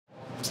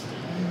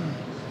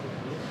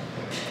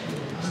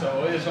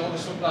is on the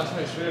stuff last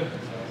night, so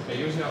they're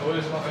using our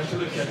oils a lot to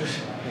look at this.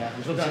 Yeah, I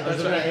was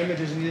looking at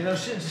images and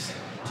just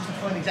to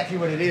find exactly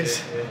what it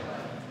is.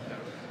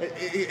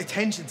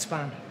 Attention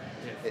span.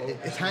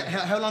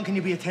 How long can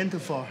you be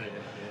attentive for?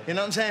 You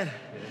know what I'm saying?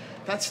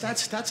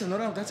 That's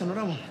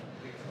another one.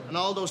 And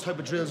all those type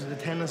of drills with the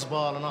tennis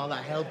ball and all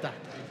that help that.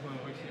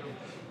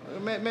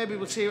 Maybe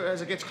we'll see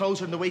as it gets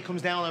closer and the weight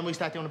comes down and we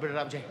start doing a bit of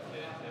that, Jay.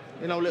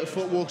 You know, little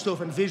footwork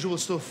stuff and visual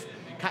stuff.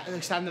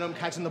 Standing up,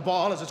 catching the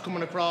ball as it's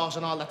coming across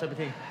and all that type of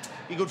thing.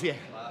 Be good for you.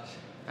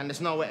 And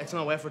it's no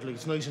effort, like,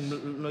 it's nice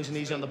and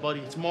easy on the body.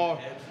 It's more...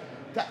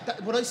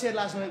 what I said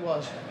last night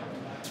was,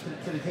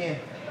 to the team,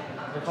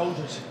 the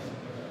coaches,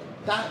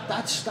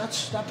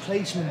 that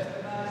placement,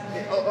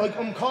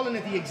 I'm calling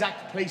it the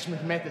exact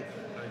placement method.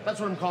 That's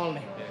what I'm calling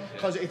it.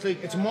 Because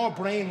it's more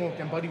brain work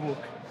than body work.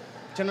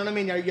 Do you know what I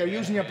mean? You're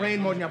using your brain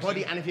more than your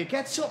body, and if you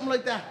get something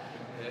like that,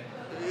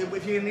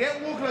 if you can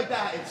get work like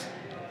that, it's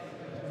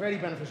very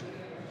beneficial.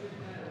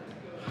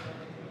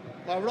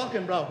 We're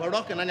rocking, bro. We're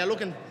rocking, and you're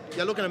looking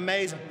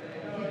amazing.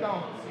 Keep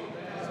going.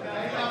 Keep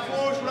that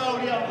force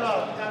rodeo,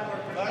 bro.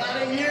 For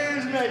that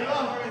years, mate.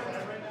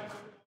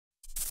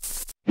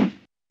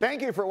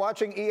 Thank you for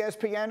watching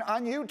ESPN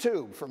on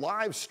YouTube. For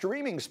live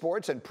streaming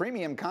sports and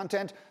premium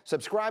content,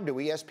 subscribe to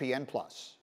ESPN+.